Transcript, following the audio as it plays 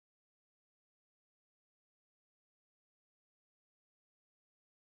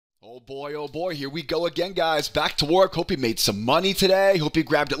Oh boy, here we go again, guys. Back to work. Hope you made some money today. Hope you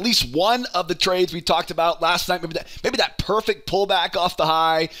grabbed at least one of the trades we talked about last night. Maybe that perfect pullback off the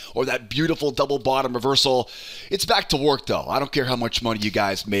high or that beautiful double bottom reversal. It's back to work, though. I don't care how much money you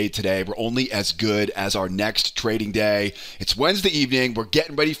guys made today. We're only as good as our next trading day. It's Wednesday evening. We're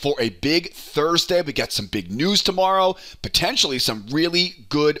getting ready for a big Thursday. We got some big news tomorrow, potentially some really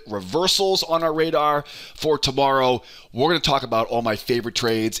good reversals on our radar for tomorrow. We're going to talk about all my favorite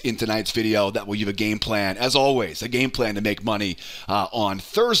trades in tonight's video that will give a game plan. As always, a game plan to make money on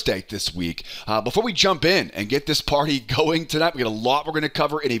Thursday this week. Before we jump in and get this party going tonight, we got a lot we're going to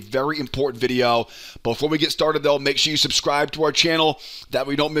cover in a very important video. Before we get started, though, make sure you subscribe to our channel that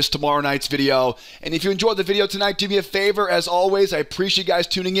we don't miss tomorrow night's video. And if you enjoyed the video tonight, do me a favor. As always, I appreciate you guys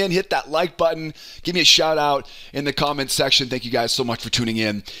tuning in. Hit that like button. Give me a shout out in the comments section. Thank you guys so much for tuning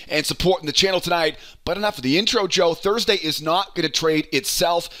in and supporting the channel tonight. But enough of the intro, Joe. Thursday is not going to trade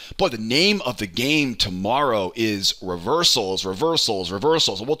itself. Boy, the name of the game tomorrow is reversals, reversals,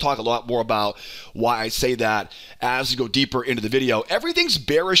 reversals. And we'll talk a lot more about why I say that as we go deeper into the video. Everything's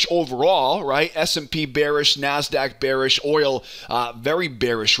bearish overall, right? S&P bearish, Nasdaq bearish, oil very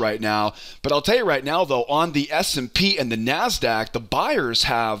bearish right now. But I'll tell you right now, though, on the S&P and the Nasdaq, the buyers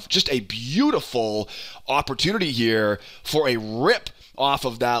have just a beautiful opportunity here for a rip off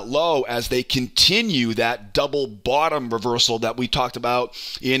of that low as they continue that double bottom reversal that we talked about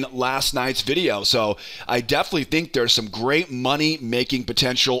in last night's video. So I definitely think there's some great money making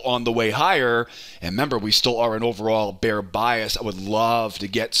potential on the way higher. And remember, we still are an overall bear bias. I would love to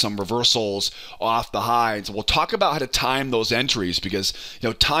get some reversals off the high. And so we'll talk about how to time those entries because,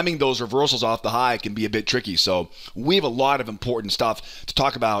 timing those reversals off the high can be a bit tricky. So we have a lot of important stuff to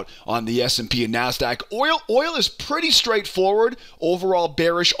talk about on the S&P and Nasdaq. Oil is pretty straightforward. Overall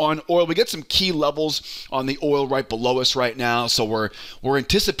bearish on oil. We get some key levels on the oil right below us right now. So we're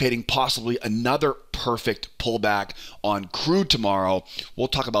anticipating possibly another perfect pullback on crude tomorrow. We'll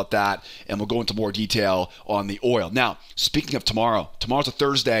talk about that and we'll go into more detail on the oil. Now, speaking of tomorrow's a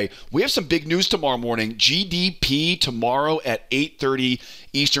Thursday. We have some big news tomorrow morning. GDP tomorrow at 8:30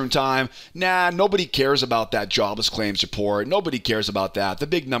 Eastern time. Nah, nobody cares about that jobless claims report. Nobody cares about that. The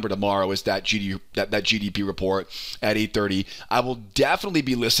big number tomorrow is that GDP report at 8:30. I will definitely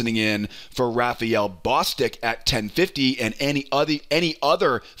be listening in for Raphael Bostic at 10:50 and any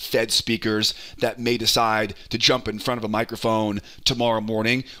other Fed speakers that may decide to jump in front of a microphone tomorrow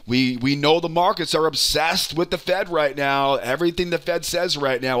morning. We know the markets are obsessed with the Fed right now. Everything the Fed says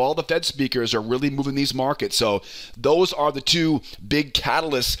right now, all the Fed speakers are really moving these markets. So those are the two big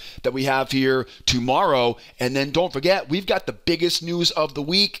catalysts that we have here tomorrow. And then don't forget, we've got the biggest news of the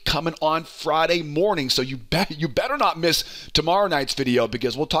week coming on Friday morning. So you better not miss tomorrow night's video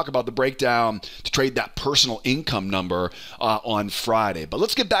because we'll talk about the breakdown to trade that personal income number on Friday. But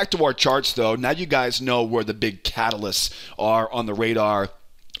let's get back to our charts, though. Now you guys know where the big catalysts are on the radar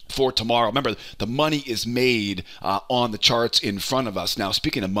for tomorrow. Remember, the money is made on the charts in front of us. Now,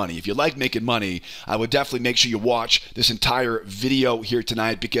 speaking of money, if you like making money, I would definitely make sure you watch this entire video here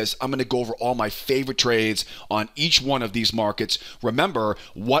tonight because I'm going to go over all my favorite trades on each one of these markets. Remember,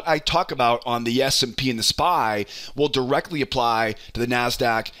 what I talk about on the S&P and the SPY will directly apply to the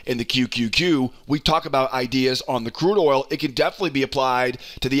Nasdaq and the QQQ. We talk about ideas on the crude oil. It can definitely be applied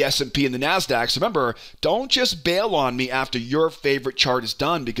to the S&P and the Nasdaq. So remember, don't just bail on me after your favorite chart is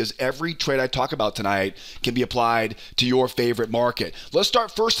done because every trade I talk about tonight can be applied to your favorite market. Let's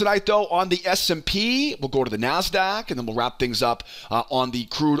start first tonight, though, on the S&P. We'll go to the Nasdaq, and then we'll wrap things up on the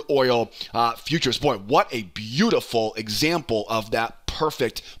crude oil futures. Boy, what a beautiful example of that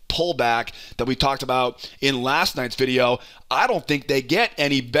perfect pullback that we talked about in last night's video. I don't think they get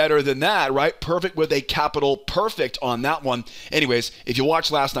any better than that, right? Perfect with a capital perfect on that one. Anyways, if you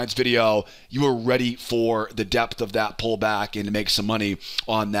watched last night's video, you were ready for the depth of that pullback and to make some money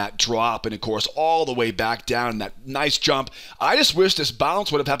on that drop. And of course, all the way back down, that nice jump. I just wish this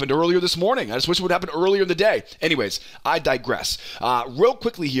bounce would have happened earlier this morning. I just wish it would happen earlier in the day. Anyways, I digress. Real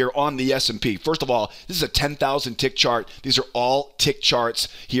quickly here on the S&P. First of all, this is a 10,000 tick chart. These are all tick charts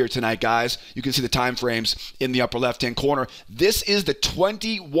here tonight, guys. You can see the time frames in the upper left-hand corner. This is the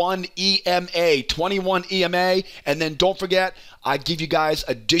 21 EMA, and then don't forget, I give you guys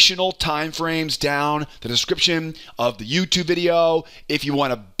additional time frames down the description of the YouTube video. If you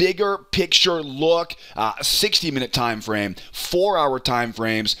want a bigger picture look, 60-minute time frame, 4-hour time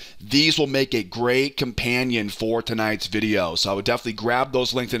frames, these will make a great companion for tonight's video. So I would definitely grab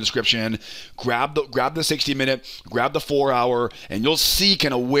those links in the description, grab the 60-minute, grab the 4-hour, and you'll see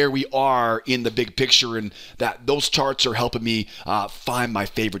kind of where we are in the big picture, and that those charts are helping me find my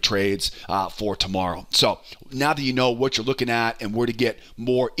favorite trades for tomorrow. So now that you know what you're looking at and where to get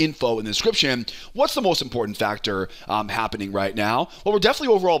more info in the description, what's the most important factor happening right now? Well, we're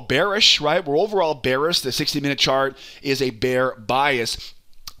definitely overall bearish, right? We're overall bearish. The 60-minute chart is a bear bias.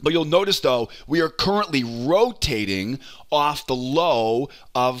 But you'll notice, though, we are currently rotating off the low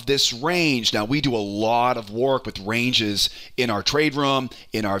of this range. Now, we do a lot of work with ranges in our trade room,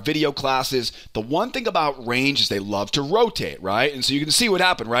 in our video classes. The one thing about range is they love to rotate, right? And so you can see what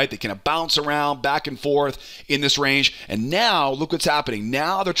happened, right? They kind of bounce around back and forth in this range. And now, look what's happening.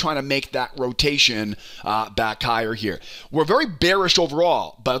 Now they're trying to make that rotation back higher here. We're very bearish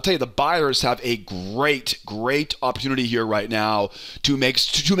overall, but I'll tell you, the buyers have a great opportunity here right now to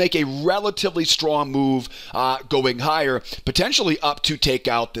make a relatively strong move going higher, potentially up to take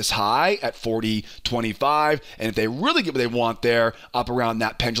out this high at 40.25, and if they really get what they want there, up around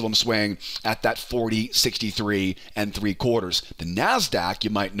that pendulum swing at that 40.63 3/4. The Nasdaq, you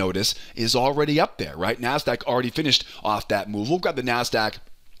might notice, is already up there, right? Nasdaq already finished off that move. We'll grab the Nasdaq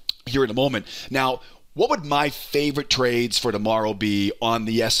here in a moment. Now, what would my favorite trades for tomorrow be on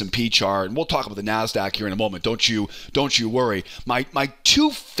the S&P chart? And we'll talk about the Nasdaq here in a moment. Don't you worry. My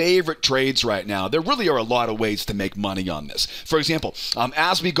two favorite trades right now, there really are a lot of ways to make money on this. For example,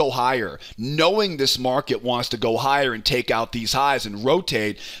 as we go higher, knowing this market wants to go higher and take out these highs and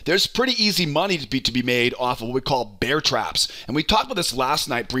rotate, there's pretty easy money to be made off of what we call bear traps. And we talked about this last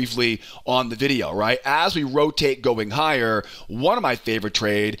night briefly on the video, right? As we rotate going higher, one of my favorite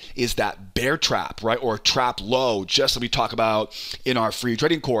trade is that bear trap, right? Or trap low, just as we talk about in our free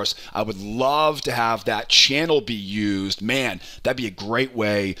trading course. I would love to have that channel be used. Man, that'd be a great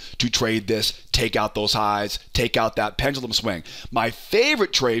way to trade this, take out those highs, take out that pendulum swing. My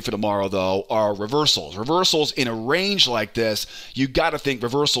favorite trade for tomorrow, though, are reversals. Reversals in a range like this, you got to think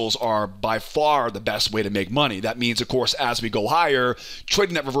reversals are by far the best way to make money. That means, of course, as we go higher,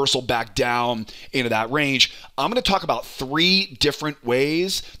 trading that reversal back down into that range. I'm going to talk about 3 different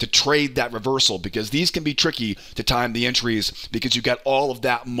ways to trade that reversal, because these can be tricky to time the entries because you got all of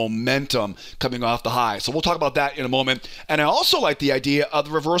that momentum coming off the high. So we'll talk about that in a moment. And I also like the idea of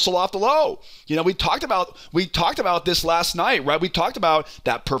the reversal off the low. You know, we talked about this last night, right? We talked about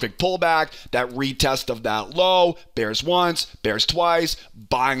that perfect pullback, that retest of that low, bears once, bears twice,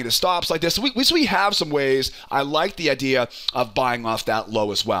 buying into stops like this. So we have some ways. I like the idea of buying off that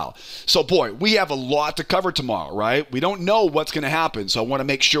low as well. So boy, we have a lot to cover tomorrow, right? We don't know what's going to happen. So I want to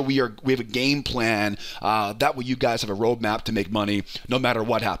make sure we have a game plan. That way you guys have a roadmap to make money no matter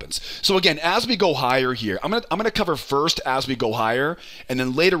what happens. So again, as we go higher here, I'm gonna cover first as we go higher, and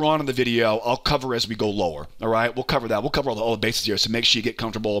then later on in the video, I'll cover as we go lower. All right, we'll cover that. We'll cover all the bases here. So make sure you get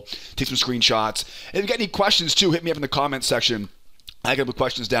comfortable, take some screenshots. And if you got any questions too, hit me up in the comment section. I got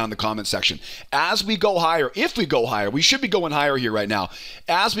questions down in the comment section. As we go higher, if we go higher, we should be going higher here right now.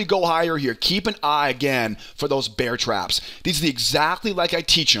 As we go higher here, keep an eye again for those bear traps. These are exactly like I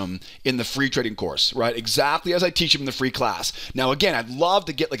teach them in the free trading course, right? Exactly as I teach them in the free class. Now, again, I'd love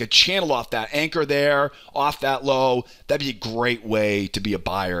to get like a channel off that anchor there, off that low. That'd be a great way to be a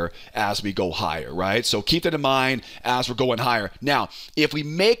buyer as we go higher, right? So keep that in mind as we're going higher. Now, if we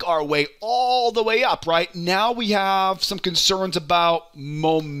make our way all the way up, right, now we have some concerns about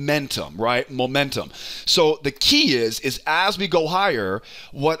momentum, right? Momentum. So the key is as we go higher,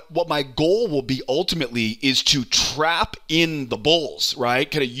 what my goal will be ultimately is to trap in the bulls, right?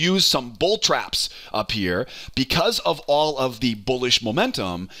 Kind of use some bull traps up here. Because of all of the bullish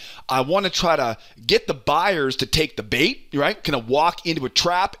momentum, I want to try to get the buyers to take the bait, right? Kind of walk into a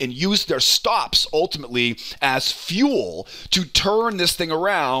trap and use their stops ultimately as fuel to turn this thing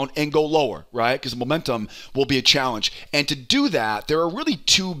around and go lower, right? Because momentum will be a challenge. And to do that, there are really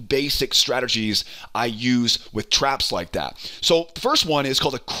 2 basic strategies I use with traps like that. So the first one is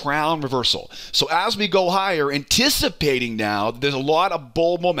called a crown reversal. So as we go higher, anticipating now, there's a lot of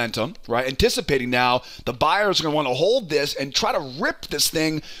bull momentum, right? Anticipating now, the buyers are going to want to hold this and try to rip this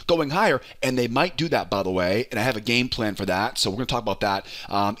thing going higher. And they might do that, by the way. And I have a game plan for that. So we're going to talk about that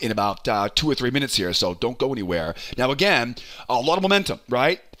in about 2 or 3 minutes here. So don't go anywhere. Now, again, a lot of momentum,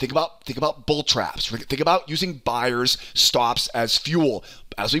 right? Think about bull traps. Think about using buyers' stops as fuel.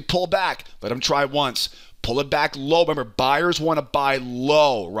 As we pull back, let them try once. Pull it back low. Remember, buyers want to buy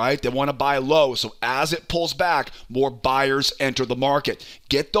low, right? They want to buy low. So as it pulls back, more buyers enter the market.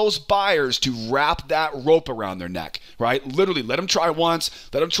 Get those buyers to wrap that rope around their neck, right? Literally, let them try once,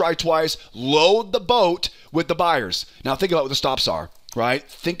 let them try twice. Load the boat with the buyers. Now think about what the stops are. right?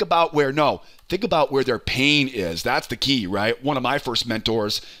 Think about where their pain is. That's the key, right? One of my first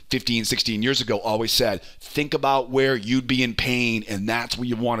mentors 15, 16 years ago always said, think about where you'd be in pain, and that's where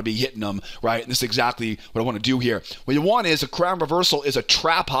you want to be hitting them, right? And this is exactly what I want to do here. What you want is a crown reversal is a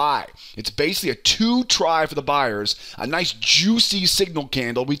trap high. It's basically a 2 try for the buyers, a nice juicy signal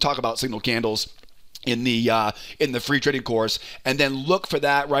candle. We talk about signal candles in the free trading course, and then look for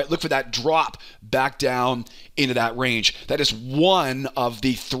that, right? Look for that drop back down into that range. That is one of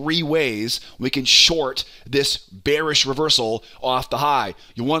the 3 ways we can short this bearish reversal off the high.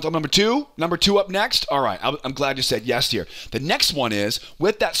 You want number 2? Number 2 up next? All right, I'm glad you said yes here. The next one is,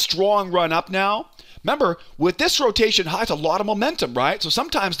 with that strong run up now, remember, with this rotation high, it's a lot of momentum, right? So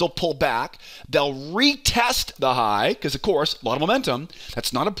sometimes they'll pull back. They'll retest the high because, of course, a lot of momentum.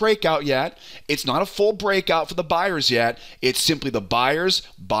 That's not a breakout yet. It's not a full breakout for the buyers yet. It's simply the buyers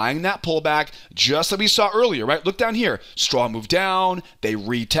buying that pullback, just like we saw earlier, right? Look down here. Strong move down. They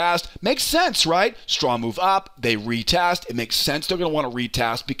retest. Makes sense, right? Strong move up. They retest. It makes sense they're going to want to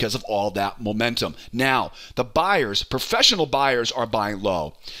retest because of all that momentum. Now, the buyers, professional buyers, are buying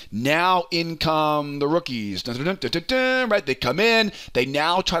low. Now in come the rookies, right? They come in, they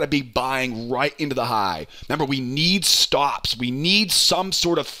now try to be buying right into the high. Remember, we need stops. We need some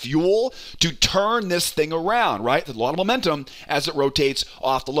sort of fuel to turn this thing around, right? There's a lot of momentum as it rotates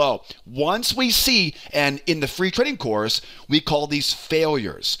off the low. Once we see, and in the free trading course, we call these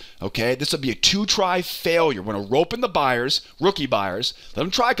failures, okay? This will be a 2-try failure. We're going to rope in the buyers, rookie buyers, let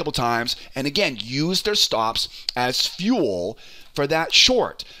them try a couple times, and again, use their stops as fuel for that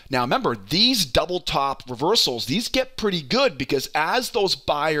short. Now remember, these double top reversals, these get pretty good because as those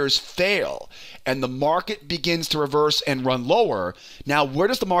buyers fail and the market begins to reverse and run lower, now where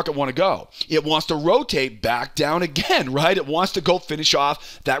does the market want to go? It wants to rotate back down again, right? It wants to go finish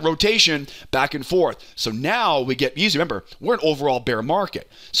off that rotation back and forth. So now we get easy. Remember, we're an overall bear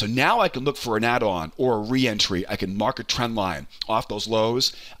market. So now I can look for an add-on or a re-entry. I can mark a trend line off those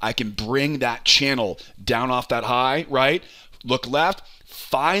lows. I can bring that channel down off that high, right? Look left,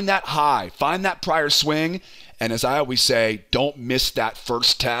 find that high, find that prior swing, and as I always say, don't miss that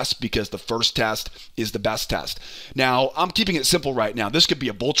first test because the first test is the best test. Now, I'm keeping it simple right now. This could be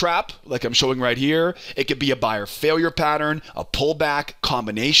a bull trap, like I'm showing right here. It could be a buyer failure pattern, a pullback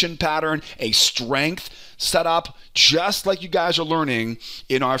combination pattern, a strength setup, just like you guys are learning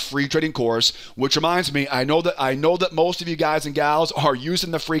in our free trading course, which reminds me, I know that most of you guys and gals are using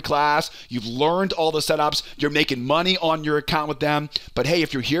the free class. You've learned all the setups. You're making money on your account with them. But hey,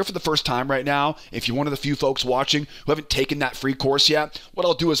 if you're here for the first time right now, if you're one of the few folks watching who haven't taken that free course yet, what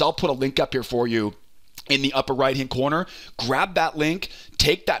I'll do is I'll put a link up here for you in the upper right hand corner. Grab that link,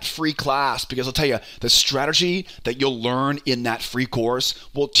 take that free class, because I'll tell you, the strategy that you'll learn in that free course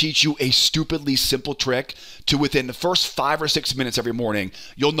will teach you a stupidly simple trick to within the first 5 or 6 minutes every morning,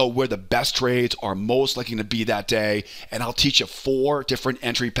 you'll know where the best trades are most likely to be that day. And I'll teach you 4 different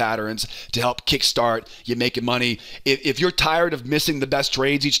entry patterns to help kickstart you making money. If you're tired of missing the best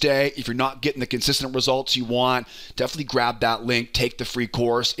trades each day, if you're not getting the consistent results you want, definitely grab that link, take the free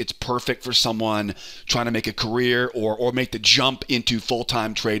course. It's perfect for someone trying to make a career or make the jump into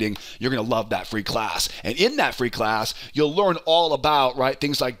full-time trading. You're going to love that free class. And in that free class, you'll learn all about, right,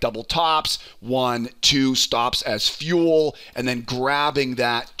 things like double tops, 1, 2 stops as fuel, and then grabbing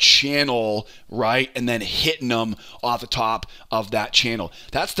that channel, right, and then hitting them off the top of that channel.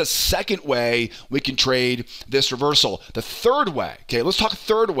 That's the second way we can trade this reversal. The third way, okay, let's talk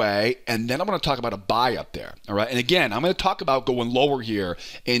third way, and then I'm going to talk about a buy up there, all right? And again, I'm going to talk about going lower here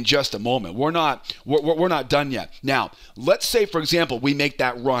in just a moment. We're not done yet. Now, let's say, for example, we make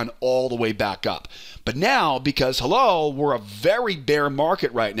that run all the way back up. But now, because, hello, we're a very bear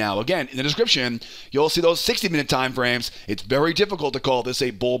market right now. Again, in the description, you'll see those 60-minute time frames. It's very difficult to call this a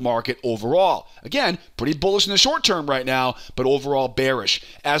bull market overall. Again, pretty bullish in the short term right now, but overall bearish.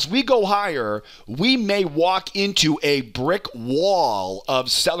 As we go higher, we may walk into a brick wall of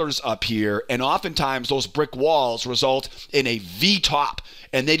sellers up here, and oftentimes those brick walls result in a V-top,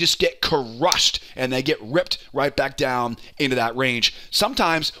 and they just get crushed, and they get ripped right back down into that range.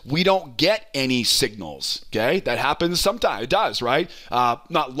 Sometimes we don't get any signals, okay? That happens sometimes. It does, right?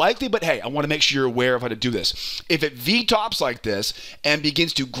 Not likely, but hey, I want to make sure you're aware of how to do this. If it V-tops like this and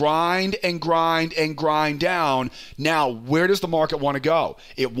begins to grind and grind and grind down, now where does the market want to go?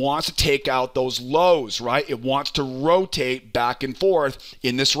 It wants to take out those lows, right? It wants to rotate back and forth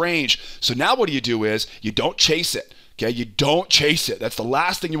in this range. So now what do is you don't chase it. Okay, you don't chase it. That's the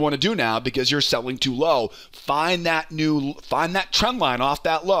last thing you want to do now because you're selling too low. Find that trend line off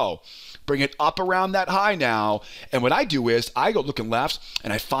that low. bring it up around that high now. And what I do is I go looking left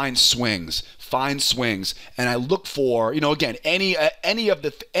and I find swings, and I look for, again, any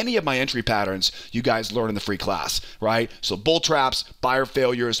of my entry patterns you guys learn in the free class, right? So bull traps, buyer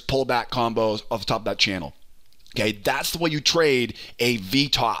failures, pullback combos off the top of that channel. Okay, that's the way you trade a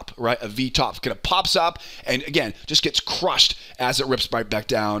V-top, right? A V-top kind of pops up and, again, just gets crushed as it rips right back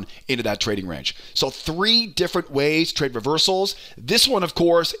down into that trading range. So 3 different ways to trade reversals. This one, of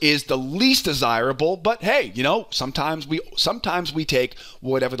course, is the least desirable, but hey, sometimes we take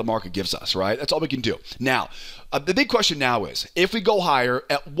whatever the market gives us, right? That's all we can do. Now, the big question now is, if we go higher,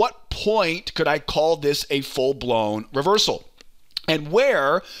 at what point could I call this a full-blown reversal? And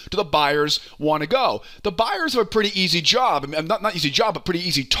where do the buyers want to go? The buyers have a pretty easy job. I mean, not easy job, but pretty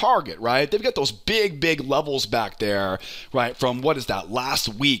easy target, right? They've got those big levels back there, right? From what is that, last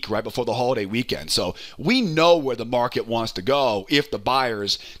week, right before the holiday weekend. So we know where the market wants to go if the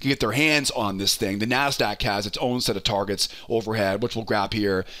buyers can get their hands on this thing. The Nasdaq has its own set of targets overhead, which we'll grab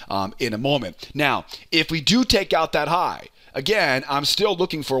here in a moment. Now, if we do take out that high, again, I'm still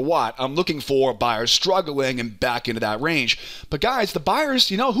looking for what? I'm looking for buyers struggling and back into that range. But guys, the buyers,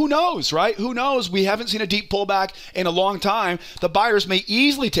 who knows, right? Who knows? We haven't seen a deep pullback in a long time. The buyers may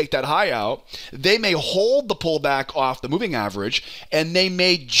easily take that high out. They may hold the pullback off the moving average, and they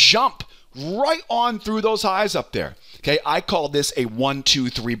may jump right on through those highs up there. Okay, I call this a 1, 2,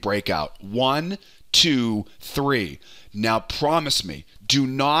 3 breakout. 1, 2, 3. Now promise me, do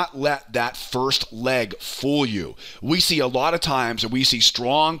not let that first leg fool you. We see a lot of times that we see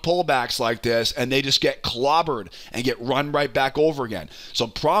strong pullbacks like this and they just get clobbered and get run right back over again. So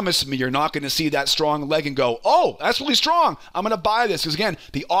promise me you're not going to see that strong leg and go, oh, that's really strong, I'm going to buy this. Because again,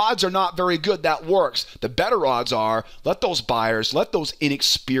 the odds are not very good that works. The better odds are, let those buyers, let those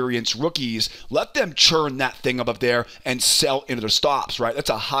inexperienced rookies, let them churn that thing up there and sell into their stops, right? That's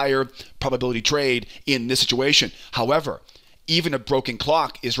a higher probability trade in this situation. However, even a broken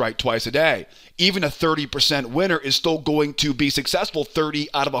clock is right twice a day. Even a 30% winner is still going to be successful 30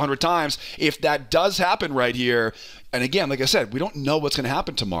 out of 100 times if that does happen right here. And again, like I said, we don't know what's going to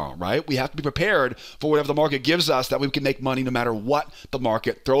happen tomorrow, right? We have to be prepared for whatever the market gives us, that we can make money no matter what the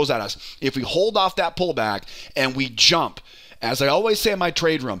market throws at us. If we hold off that pullback and we jump, as I always say in my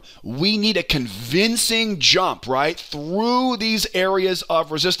trade room, we need a convincing jump, right, through these areas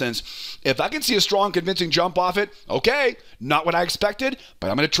of resistance. If I can see a strong convincing jump off it, okay, not what I expected,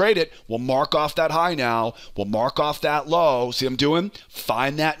 but I'm going to trade it. We'll mark off that high now. We'll mark off that low. See what I'm doing?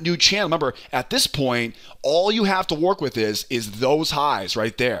 Find that new channel. Remember, at this point, all you have to work with is those highs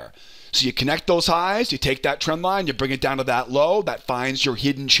right there. So you connect those highs, you take that trend line, you bring it down to that low, that finds your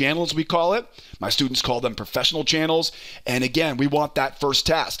hidden channels, we call it. My students call them professional channels. And again, we want that first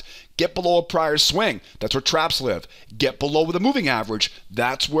test. Get below a prior swing. That's where traps live. Get below the moving average.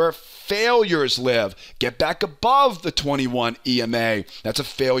 That's where failures live. Get back above the 21 EMA. That's a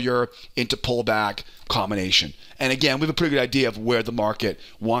failure into pullback combination. And again, we have a pretty good idea of where the market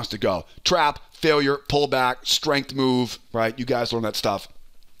wants to go. Trap, failure, pullback, strength move, right? You guys learn that stuff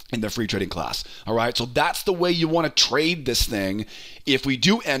in the free trading class. All right, so that's the way you want to trade this thing. If we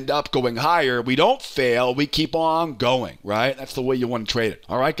do end up going higher, we don't fail, we keep on going, right? That's the way you want to trade it.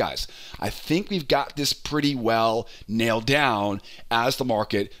 All right, guys, I think we've got this pretty well nailed down as the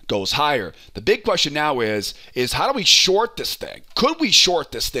market goes higher. The big question now is how do we short this thing? Could we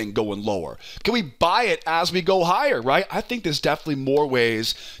short this thing going lower? Can we buy it as we go higher, right? I think there's definitely more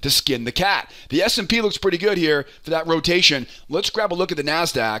ways to skin the cat. The S&P looks pretty good here for that rotation. Let's grab a look at the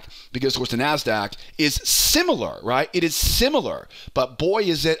Nasdaq, because of course the Nasdaq is similar, right? It is similar, but boy,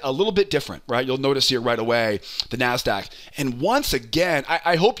 is it a little bit different, right? You'll notice here right away, the Nasdaq. And once again,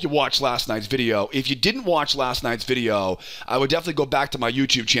 I hope you watched last night's video. If you didn't watch last night's video, I would definitely go back to my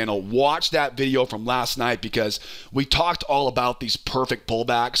YouTube channel, watch that video from last night, because we talked all about these perfect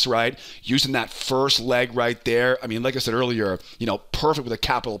pullbacks, right? Using that first leg right there. I mean, like I said earlier, perfect with a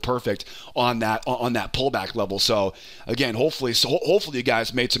capital perfect on that pullback level. So again, hopefully you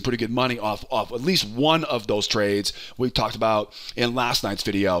guys made some pretty good money off at least one of those trades we talked about in last night's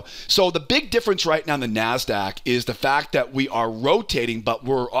video. So the big difference right now in the Nasdaq is the fact that we are rotating, but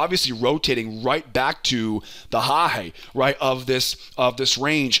we're obviously rotating right back to the high, right, of this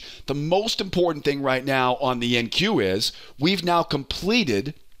range. The most important thing right now on the NQ is we've now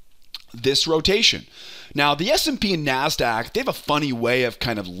completed this rotation. Now, the S&P and Nasdaq, they have a funny way of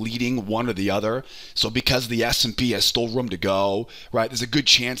kind of leading one or the other. So because the S&P has still room to go, right, there's a good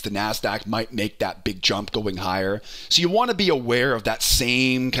chance the Nasdaq might make that big jump going higher. So you want to be aware of that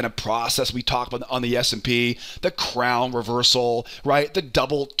same kind of process we talked about on the S&P, the crown reversal, right, the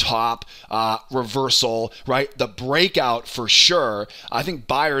double top reversal, right, the breakout for sure. I think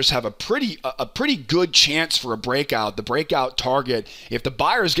buyers have a pretty good chance for a breakout. The breakout target, if the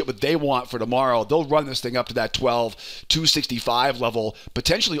buyers get what they want for tomorrow, they'll run this thing up to that 12,265 level,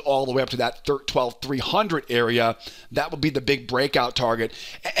 potentially all the way up to that 12,300 area. That would be the big breakout target.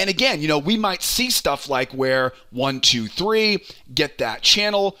 And again, you know, we might see stuff like where 1, 2, 3, get that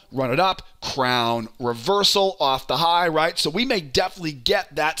channel, run it up, crown reversal off the high, right? So we may definitely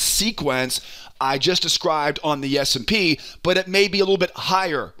get that sequence I just described on the S&P, but it may be a little bit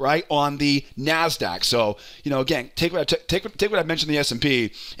higher, right, on the Nasdaq. So, you know, again, take what I mentioned in the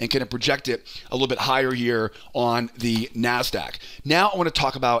S&P and kind of project it a little bit higher here on the Nasdaq. Now I want to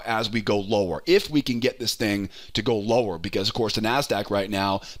talk about as we go lower, if we can get this thing to go lower, because of course the Nasdaq right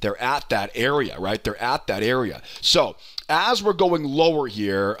now, they're at that area, right? They're at that area. So as we're going lower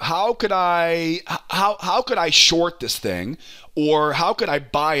here, how could I short this thing, or how could I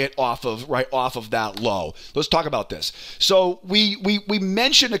buy it off of that low? Let's talk about this. So we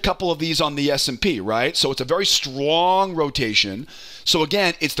mentioned a couple of these on the S&P, right? So it's a very strong rotation. So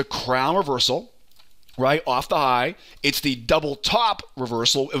again, it's the crown reversal, right, off the high. It's the double top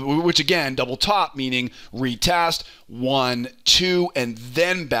reversal, which again, double top meaning retest, 1, 2, and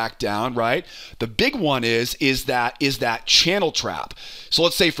then back down, right? The big one is that channel trap. So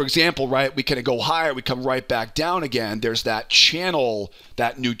let's say, for example, right, we kind of go higher, we come right back down again. There's that channel,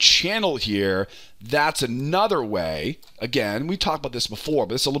 that new channel here. That's another way. Again, we talked about this before,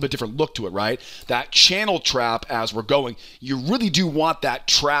 but it's a little bit different look to it, right? That channel trap as we're going. You really do want that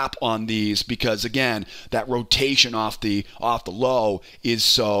trap on these because, again, that rotation off the low is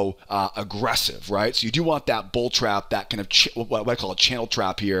so aggressive, right? So you do want that bull trap, that kind of what I call a channel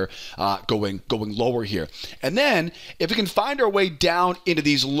trap here, going lower here. And then if we can find our way down into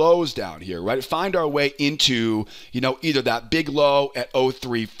these lows down here, right? Find our way into, you know, either that big low at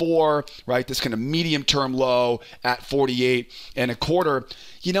 034, right? This kind of medium-term low at 48.25.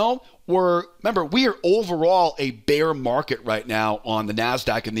 You know, remember, we are overall a bear market right now on the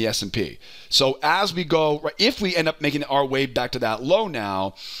Nasdaq and the S&P. So as we go, if we end up making our way back to that low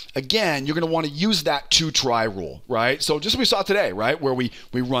now, again, you're going to want to use that 2-try rule, right? So just as we saw today, right, where we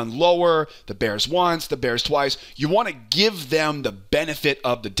run lower, the bears once, the bears twice. You want to give them the benefit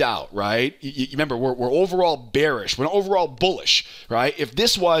of the doubt, right? You remember, we're overall bearish. We're overall bullish, right?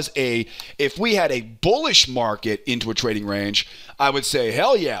 If we had a bullish market into a trading range, I would say,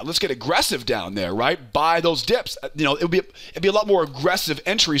 hell yeah, let's get aggressive down there, right? Buy those dips. You know, it'd be a lot more aggressive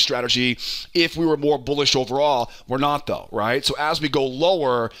entry strategy if we were more bullish overall. We're not though, right? So as we go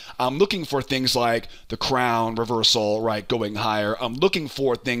lower, I'm looking for things like the crown reversal, right, going higher. I'm looking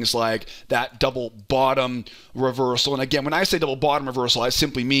for things like that double bottom reversal. And again, when I say double bottom reversal, I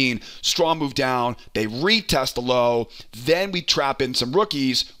simply mean strong move down, they retest the low, then we trap in some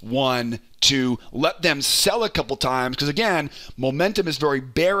rookies, 1, 2, let them sell a couple times, because again, momentum is very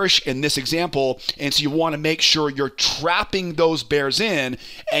bearish in this example, and so you want to make sure you're trapping those bears in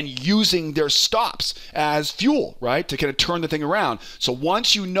and using their stops as fuel, right, to kind of turn the thing around. So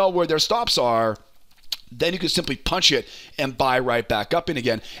once you know where their stops are, then you can simply punch it and buy right back up in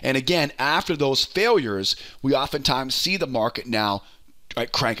again. And again, after those failures, we oftentimes see the market now,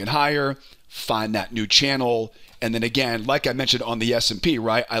 right, cranking higher, find that new channel. And then again, like I mentioned on the S&P,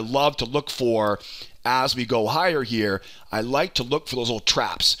 right, I love to look for, as we go higher here, I like to look for those little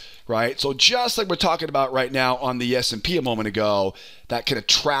traps, right? So just like we're talking about right now on the S&P a moment ago, that kind of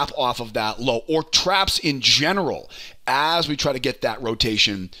trap off of that low, or traps in general as we try to get that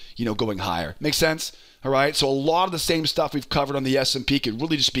rotation, you know, going higher. Make sense? All right, so a lot of the same stuff we've covered on the S&P could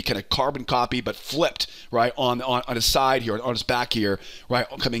really just be kind of carbon copy, but flipped, right, on his side here, on his back here, right,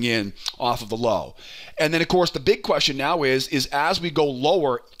 coming in off of the low. And then, of course, the big question now is as we go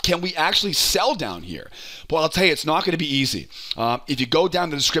lower, can we actually sell down here? Well, I'll tell you, it's not going to be easy. If you go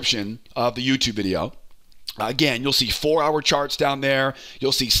down the description of the YouTube video, again, you'll see 4-hour charts down there.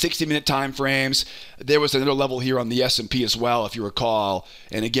 You'll see 60-minute time frames. There was another level here on the S&P as well, if you recall.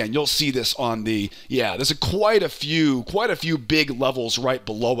 And again, you'll see this on the, there's quite a few big levels right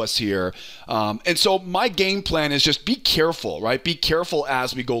below us here. And so my game plan is just be careful, right? Be careful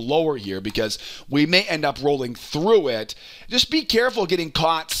as we go lower here, because we may end up rolling through it. Just be careful getting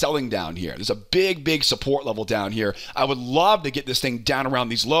caught selling down here. There's a big support level down here. I would love to get this thing down around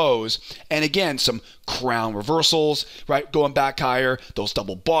these lows. And again, some crown reversals, right, going back higher, those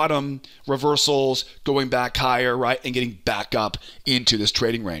double bottom reversals going back higher, right, and getting back up into this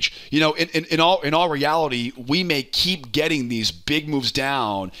trading range. You know, in all reality, we may keep getting these big moves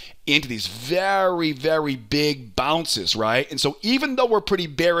down into these very, very big bounces, right? And so even though we're pretty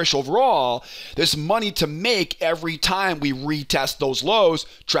bearish overall, there's money to make every time we retest those lows,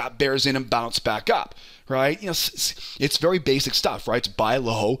 trap bears in and bounce back up, right? You know, it's very basic stuff, right? It's buy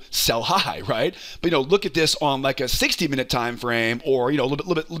low, sell high, right? But, you know, look at this on like a 60-minute time frame, or, you know, a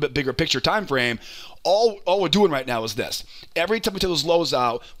little bit bigger picture time frame. All we're doing right now is this. Every time we take those lows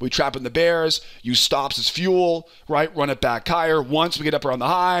out, we trap in the bears, use stops as fuel, right? Run it back higher. Once we get up around the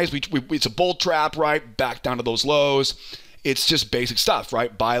highs, it's a bull trap, right? Back down to those lows. It's just basic stuff,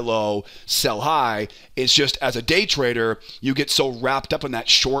 right? Buy low, sell high. It's just, as a day trader, you get so wrapped up in that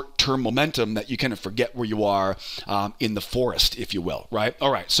short-term momentum that you kind of forget where you are in the forest, if you will, right?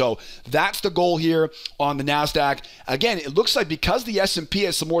 All right, so that's the goal here on the NASDAQ. Again, it looks like because the S&P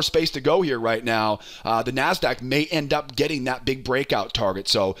has some more space to go here right now, the NASDAQ may end up getting that big breakout target.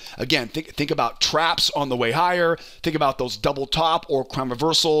 So again, think about traps on the way higher. Think about those double top or crown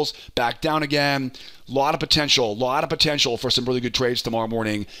reversals back down again. A lot of potential for some really good trades tomorrow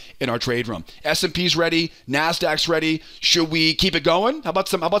morning in our trade room. S&P's ready, NASDAQ's ready. Should we keep it going? How about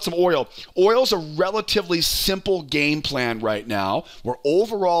some oil? Oil's a relatively simple game plan right now. We're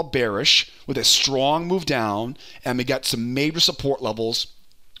overall bearish with a strong move down, and we got some major support levels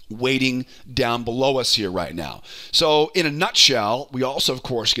waiting down below us here right now. So in a nutshell, we also, of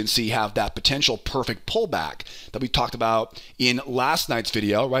course, can see have that potential perfect pullback that we talked about in last night's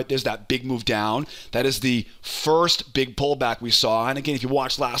video, right? There's that big move down. That is the first big pullback we saw. And again, if you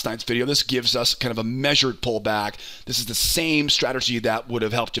watched last night's video, this gives us kind of a measured pullback. This is the same strategy that would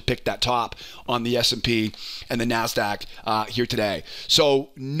have helped you pick that top on the S&P and the NASDAQ here today.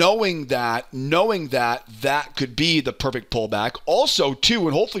 So knowing that that could be the perfect pullback, also too,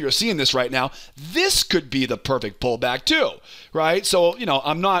 and hopefully you're seeing this right now, this could be the perfect pullback too, right? So, you know,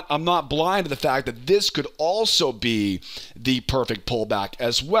 I'm not blind to the fact that this could also be the perfect pullback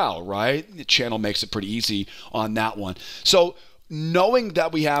as well, right? The channel makes it pretty easy on that one. So knowing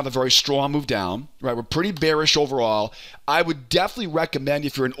that we have a very strong move down, right? We're pretty bearish overall. I would definitely recommend,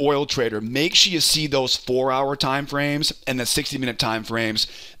 if you're an oil trader, make sure you see those 4-hour time frames and the 60-minute time frames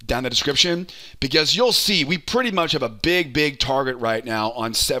down in the description, because you'll see we pretty much have a big target right now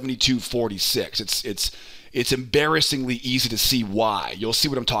on 72.46. It's embarrassingly easy to see why. You'll see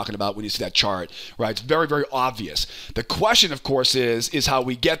what I'm talking about when you see that chart, right? It's very, very obvious. The question, of course, is how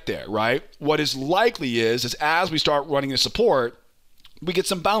we get there, right? What is likely is as we start running the support, we get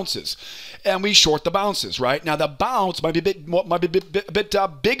some bounces, and we short the bounces, right? Now the bounce might be a bit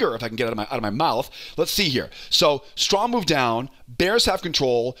bigger if I can get it out of my mouth. Let's see here. So strong move down, bears have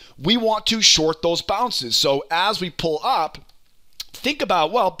control. We want to short those bounces. So as we pull up, think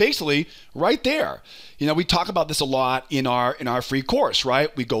about, well, basically right there. You know, we talk about this a lot in our free course,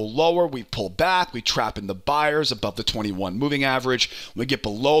 right? We go lower, we pull back, we trap in the buyers above the 21 moving average. We get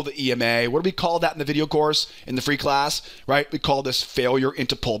below the EMA. What do we call that in the video course, in the free class, right? We call this failure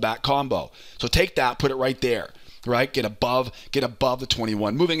into pullback combo. So take that, put it right there, right? Get above the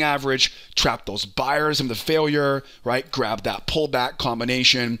 21 moving average, trap those buyers in the failure, right? Grab that pullback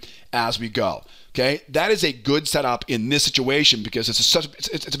combination as we go. Okay, that is a good setup in this situation because it's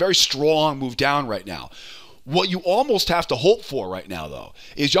a very strong move down right now. What you almost have to hope for right now, though,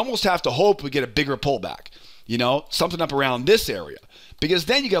 is you almost have to hope we get a bigger pullback. You know, something up around this area, because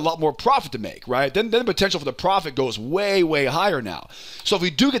then you get a lot more profit to make, right? Then the potential for the profit goes way higher now. So if we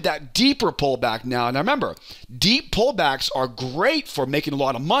do get that deeper pullback now remember, deep pullbacks are great for making a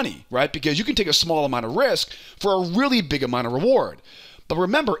lot of money, right? Because you can take a small amount of risk for a really big amount of reward. But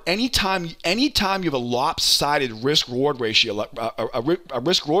remember, anytime you have a lopsided risk-reward ratio, a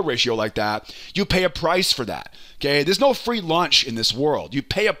risk-reward ratio like that, you pay a price for that. Okay, there's no free lunch in this world. You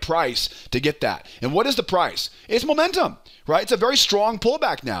pay a price to get that. And what is the price? It's momentum, right? It's a very strong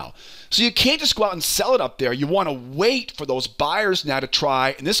pullback now. So you can't just go out and sell it up there. You want to wait for those buyers now to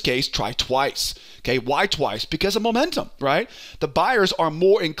try, in this case, try twice. Okay, why twice? Because of momentum, right? The buyers are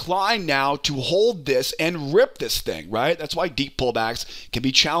more inclined now to hold this and rip this thing, right? That's why deep pullbacks can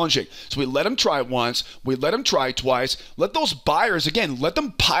be challenging. So we let them try once, we let them try twice, let those buyers, again, let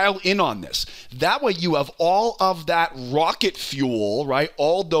them pile in on this. That way you have all of that rocket fuel, right?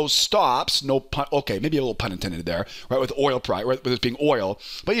 All those stops, no pun, okay, maybe a little pun intended there, right? With oil price, right? With it being oil,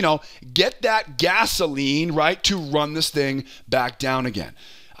 but you know, get that gasoline, right? To run this thing back down again.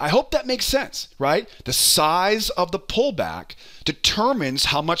 I hope that makes sense, right? The size of the pullback determines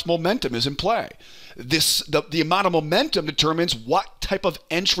how much momentum is in play. The amount of momentum determines what type of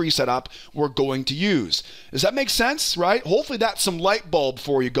entry setup we're going to use. Does that make sense, right? Hopefully that's some light bulb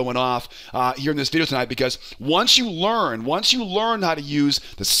for you going off here in this video tonight, because once you learn how to use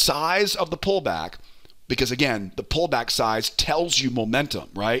the size of the pullback, because again, the pullback size tells you momentum,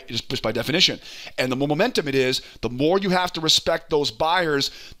 right? Just by definition. And the more momentum it is, the more you have to respect those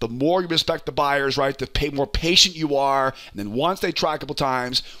buyers, the more you respect the buyers, right? The more patient you are. And then once they try a couple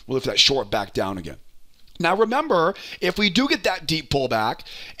times, we'll lift that short back down again. Now remember, if we do get that deep pullback,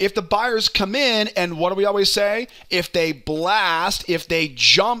 if the buyers come in and what do we always say? If they blast, if they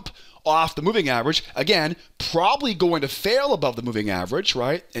jump off the moving average, again, probably going to fail above the moving average,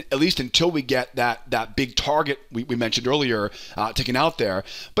 right? At least until we get that big target we mentioned earlier taken out there.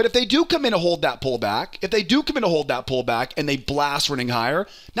 But if they do come in to hold that pullback, and they blast running higher,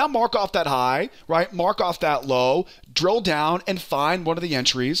 now mark off that high, right? Mark off that low, drill down and find one of the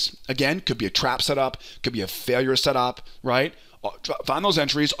entries. Again, could be a trap setup, could be a failure setup, right? Find those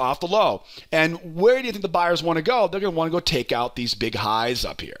entries off the low. And where do you think the buyers want to go? They're going to want to go take out these big highs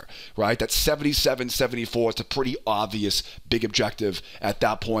up here, right? That's 77, 74. It's a pretty obvious big objective at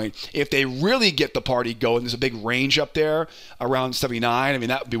that point. If they really get the party going, there's a big range up there around 79. I mean,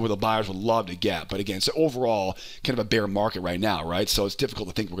 that would be where the buyers would love to get. But again, it's overall kind of a bear market right now, right? So it's difficult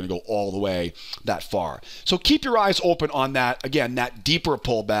to think we're going to go all the way that far. So keep your eyes open on that, again, that deeper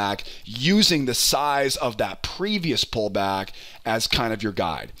pullback, using the size of that previous pullback as kind of your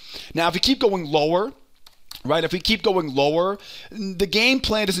guide. Now, if we keep going lower, right? If we keep going lower, the game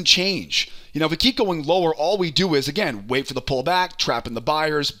plan doesn't change. You know, if we keep going lower, all we do is, again, wait for the pullback, trap in the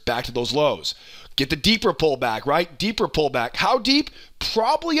buyers, back to those lows. Get the deeper pullback, right? Deeper pullback. How deep?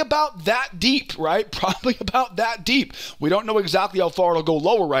 Probably about that deep, right? Probably about that deep. We don't know exactly how far it'll go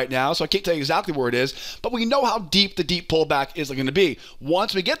lower right now, so I can't tell you exactly where it is, but we know how deep the deep pullback is going to be.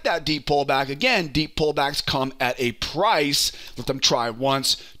 Once we get that deep pullback, again, deep pullbacks come at a price. Let them try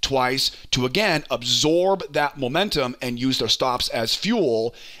once, twice, to again absorb that momentum and use their stops as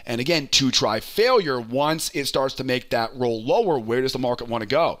fuel. And again, to try failure, once it starts to make that roll lower, where does the market want to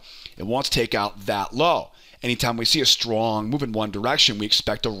go? It wants to take out that low. Anytime we see a strong move in one direction, we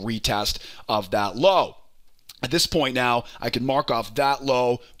expect a retest of that low. At this point now, I can mark off that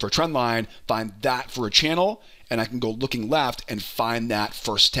low for a trend line, find that for a channel, and I can go looking left and find that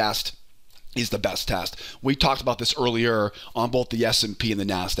first test is the best test. We talked about this earlier on both the S&P and the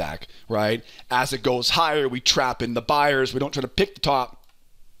Nasdaq, right? As it goes higher, we trap in the buyers. We don't try to pick the top.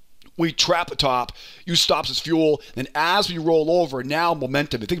 We trap the top, use stops as fuel. Then as we roll over, now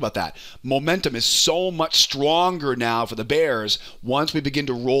momentum, think about that. Momentum is so much stronger now for the bears once we begin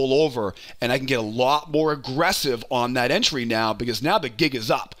to roll over, and I can get a lot more aggressive on that entry now, because now the gig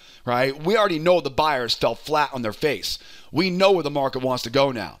is up, right? We already know the buyers fell flat on their face. We know where the market wants to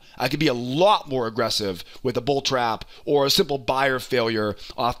go now. I could be a lot more aggressive with a bull trap or a simple buyer failure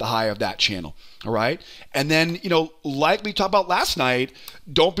off the high of that channel. All right. And then, you know, like we talked about last night,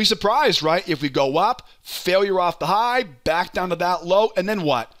 don't be surprised, right? If we go up, failure off the high, back down to that low, and then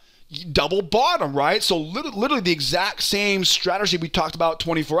what? Double bottom, right? So literally the exact same strategy we talked about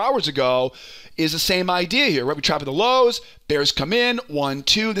 24 hours ago is the same idea here, right? We trap in the lows, bears come in, 1,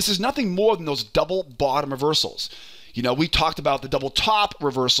 2. This is nothing more than those double bottom reversals. You know, we talked about the double top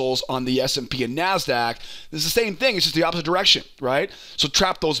reversals on the S&P and Nasdaq. It's the same thing. It's just the opposite direction, right? So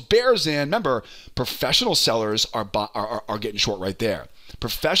trap those bears in. Remember, professional sellers are getting short right there.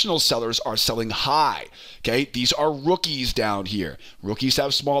 Professional sellers are selling high, okay? These are rookies down here. Rookies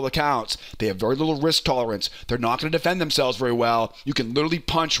have small accounts. They have very little risk tolerance. They're not going to defend themselves very well. You can literally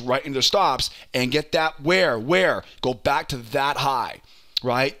punch right into their stops and get that where? Go back to that high.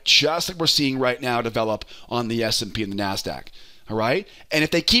 Right? Just like we're seeing right now develop on the S&P and the Nasdaq. All right? And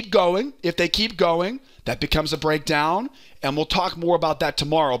if they keep going, that becomes a breakdown, and we'll talk more about that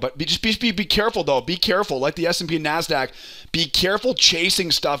tomorrow. But be careful, though. Be careful. Like the S&P and Nasdaq, be careful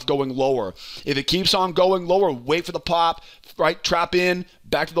chasing stuff going lower. If it keeps on going lower, wait for the pop, right? Trap in,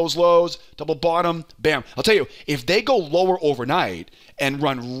 back to those lows, double bottom, bam. I'll tell you, if they go lower overnight and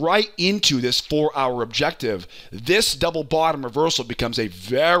run right into this 4-hour objective, this double bottom reversal becomes a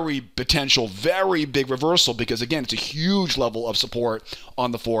very potential, very big reversal, because again, it's a huge level of support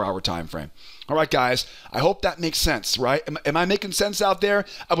on the 4-hour time frame. All right, guys, I hope that makes sense, right? Am I making sense out there?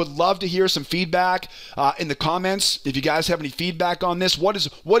 I would love to hear some feedback in the comments. If you guys have any feedback on this, what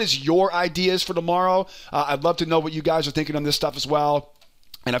is your ideas for tomorrow? I'd love to know what you guys are thinking on this stuff as well.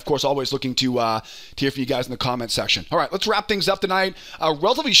 And of course, always looking to hear from you guys in the comment section. All right, let's wrap things up tonight. A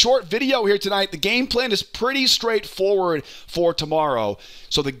relatively short video here tonight. The game plan is pretty straightforward for tomorrow.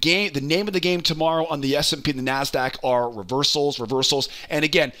 So the name of the game tomorrow on the S&P and the Nasdaq are reversals, and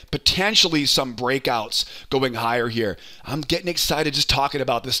again, potentially some breakouts going higher here. I'm getting excited just talking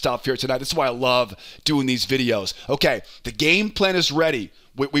about this stuff here tonight. This is why I love doing these videos. Okay, the game plan is ready.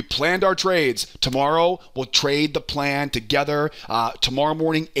 We planned our trades. Tomorrow, we'll trade the plan together. Tomorrow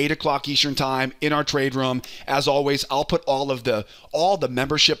morning, 8 o'clock Eastern time in our trade room. As always, I'll put all the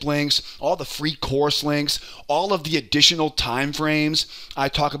membership links, all the free course links, all of the additional time frames I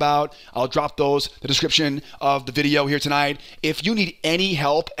talk about. I'll drop those in the description of the video here tonight. If you need any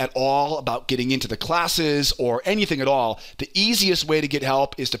help at all about getting into the classes or anything at all, the easiest way to get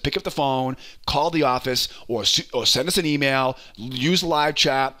help is to pick up the phone, call the office, or send us an email, use live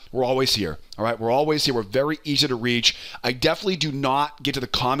chat. We're always here. All right, we're always here. We're very easy to reach. I definitely do not get to the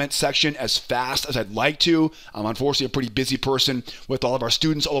comment section as fast as I'd like to. I'm unfortunately a pretty busy person with all of our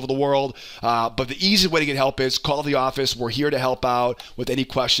students all over the world. But the easiest way to get help is call the office. We're here to help out with any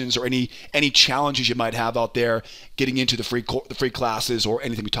questions or any challenges you might have out there getting into the free classes or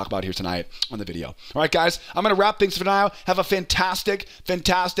anything we talk about here tonight on the video. All right, guys, I'm going to wrap things for now. Have a fantastic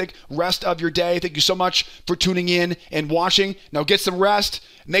rest of your day. Thank you so much for tuning in and watching. Now get some rest.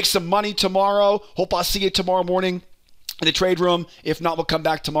 Make some money tomorrow. Hope I'll see you tomorrow morning in the trade room. If not, we'll come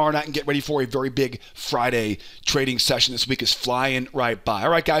back tomorrow night and get ready for a very big Friday trading session. This week is flying right by.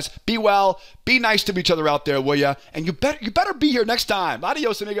 All right, guys, be well. Be nice to each other out there, will ya? And you better be here next time.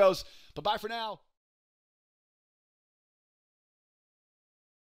 Adios, amigos. Bye-bye for now.